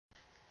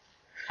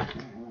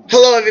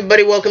Hello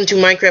everybody, welcome to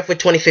Minecraft with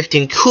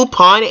 2015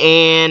 Coupon,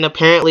 and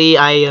apparently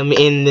I am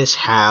in this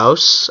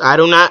house. I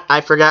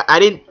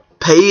didn't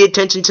pay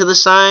attention to the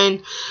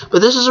sign, but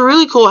this is a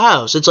really cool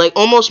house. It's like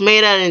almost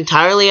made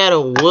entirely out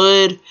of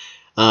wood,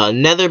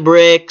 nether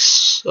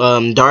bricks,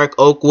 dark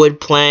oak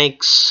wood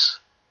planks,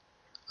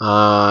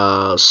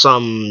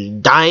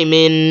 some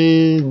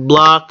diamond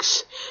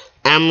blocks,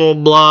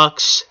 emerald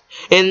blocks,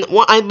 and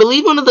I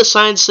believe one of the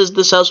signs says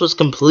this house was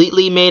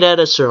completely made out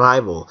of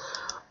survival.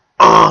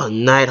 Oh,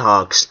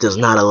 Nighthawks does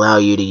not allow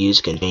you to use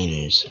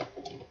containers. That's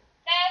a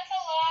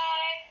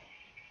lie.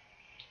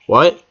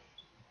 What? It's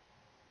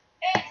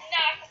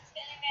not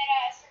completely made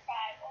out of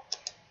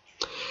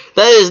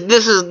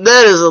survival.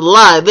 That is a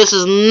lie. This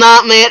is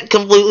not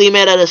completely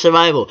made out of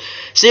survival.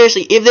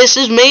 Seriously, if this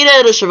is made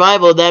out of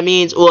survival, that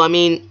means, well, I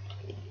mean,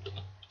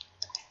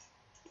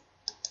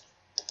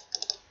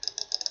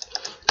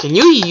 can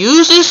you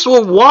use this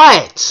or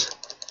what?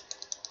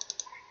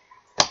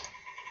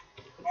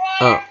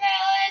 Watermelons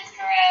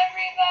for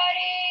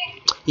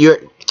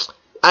everybody.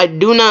 I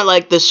do not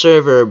like this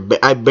server.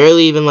 I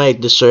barely even like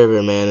the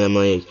server, man. I'm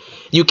like,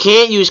 you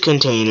can't use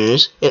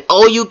containers, and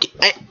how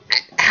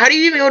do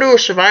you even go to a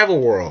survival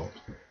world?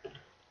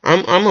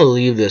 I'm gonna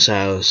leave this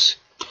house,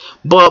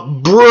 but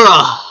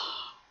bruh.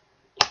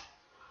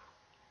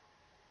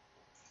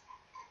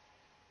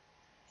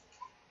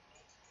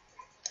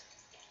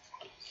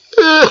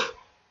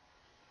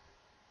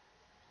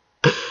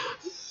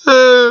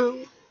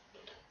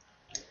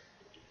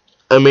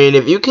 I mean,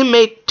 if you can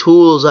make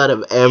tools out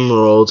of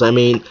emeralds, I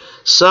mean,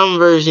 some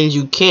versions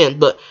you can't,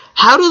 but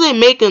how do they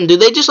make them? Do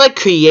they just, like,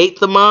 create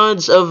the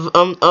mods of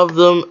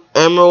the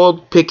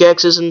emerald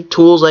pickaxes and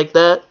tools like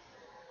that?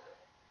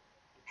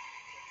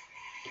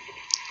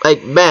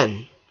 Like,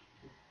 Ben.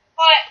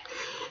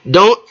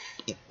 What?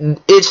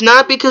 It's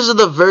not because of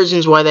the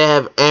versions why they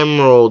have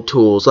emerald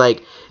tools.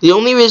 Like, the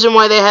only reason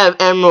why they have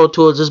emerald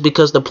tools is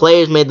because the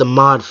players made the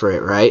mod for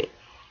it, right?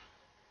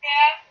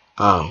 Yeah.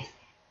 Oh.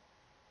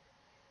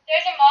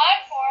 There's a mod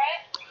for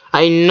it.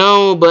 I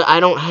know, but I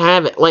don't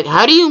have it. Like,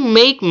 how do you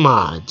make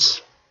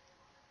mods?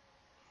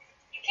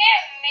 You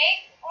can't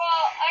make, well,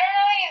 I don't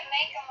know how you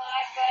make a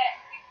mod, but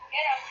you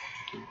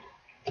can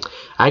get them.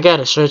 I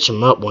gotta search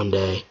them up one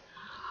day.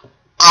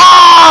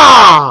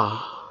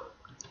 Ah!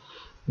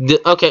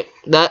 Okay,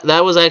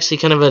 that was actually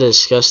kind of a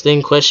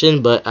disgusting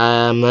question, but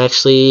I'm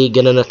actually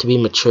good enough to be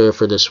mature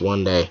for this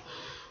one day.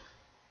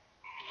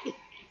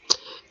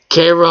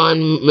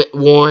 Karen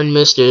warned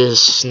Mr.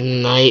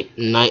 Snipe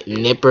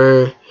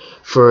Nipper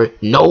for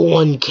no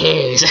one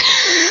cares.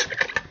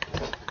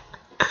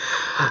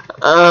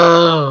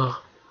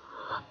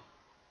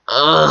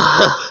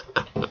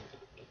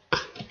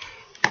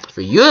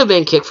 For you have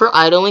been kicked for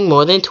idling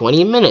more than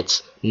 20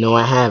 minutes. No,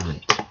 I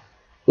haven't.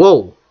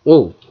 Whoa,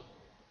 whoa.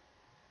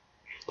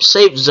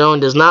 Safe zone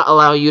does not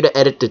allow you to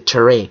edit the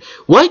terrain.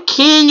 What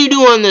can you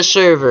do on this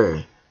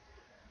server?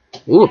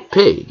 Ooh, a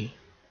pig.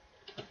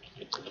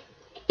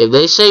 If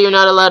they say you're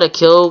not allowed to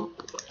kill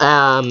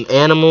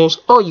animals,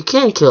 oh, you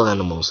can kill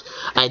animals.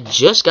 I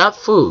just got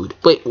food.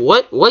 Wait,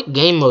 what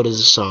game mode is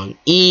this on?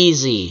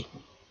 Easy.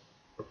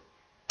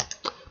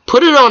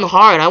 Put it on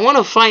hard. I want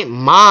to fight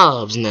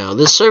mobs now.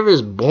 This server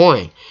is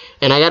boring,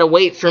 and I gotta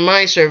wait for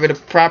my server to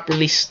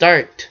properly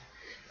start,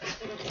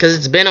 because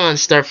it's been on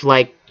start for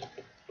like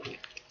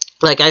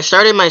I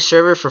started my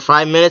server for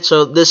 5 minutes,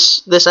 so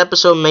this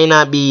episode may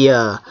not be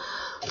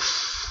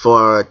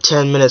for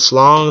 10 minutes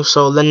long.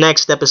 So the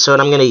next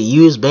episode I'm gonna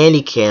use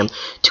Bandicam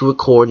to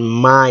record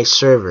my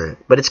server,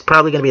 but it's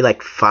probably gonna be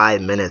like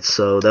 5 minutes,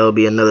 so that will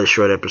be another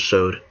short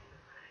episode.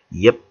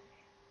 Yep.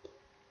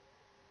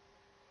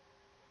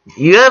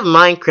 You have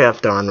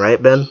Minecraft on,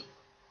 right, Ben? Yes.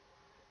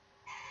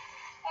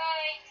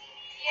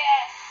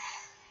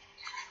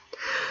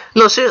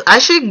 No, seriously, I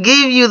should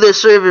give you the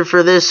server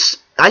for this.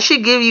 I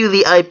should give you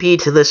the IP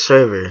to this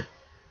server.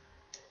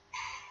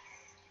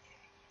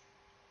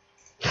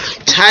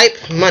 Type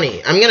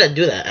money. I'm gonna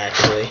do that,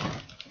 actually.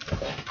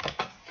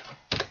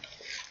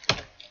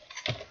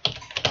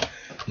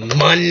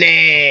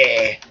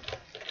 Money.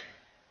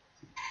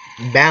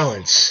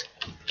 Balance.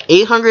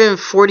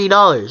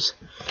 $840.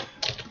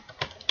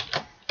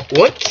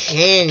 What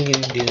can you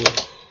do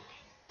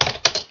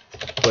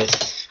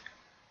with...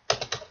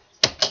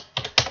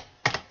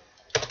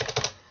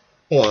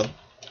 Hold on.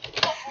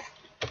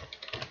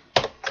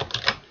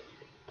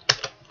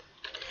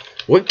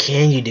 What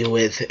can you do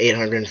with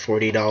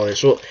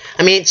 $840? Well,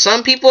 I mean,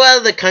 some people out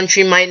of the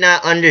country might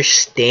not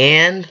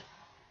understand,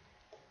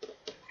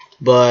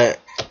 but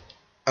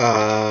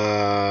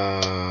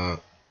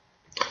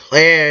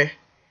Claire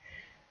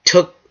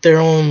took their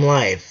own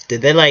life.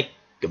 Did they, like,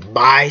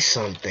 buy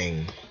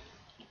something?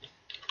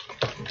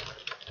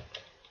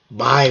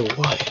 Buy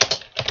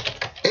what?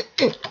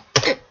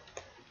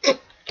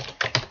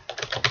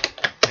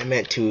 I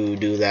meant to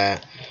do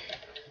that.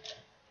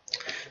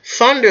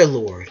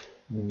 Thunderlord.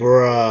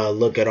 Bruh,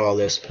 look at all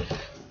this.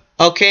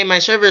 Okay, my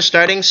server is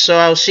starting, so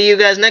I'll see you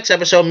guys next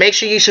episode. Make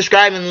sure you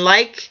subscribe and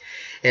like,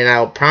 and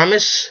I'll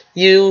promise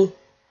you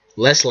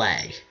less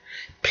lag.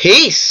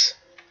 Peace.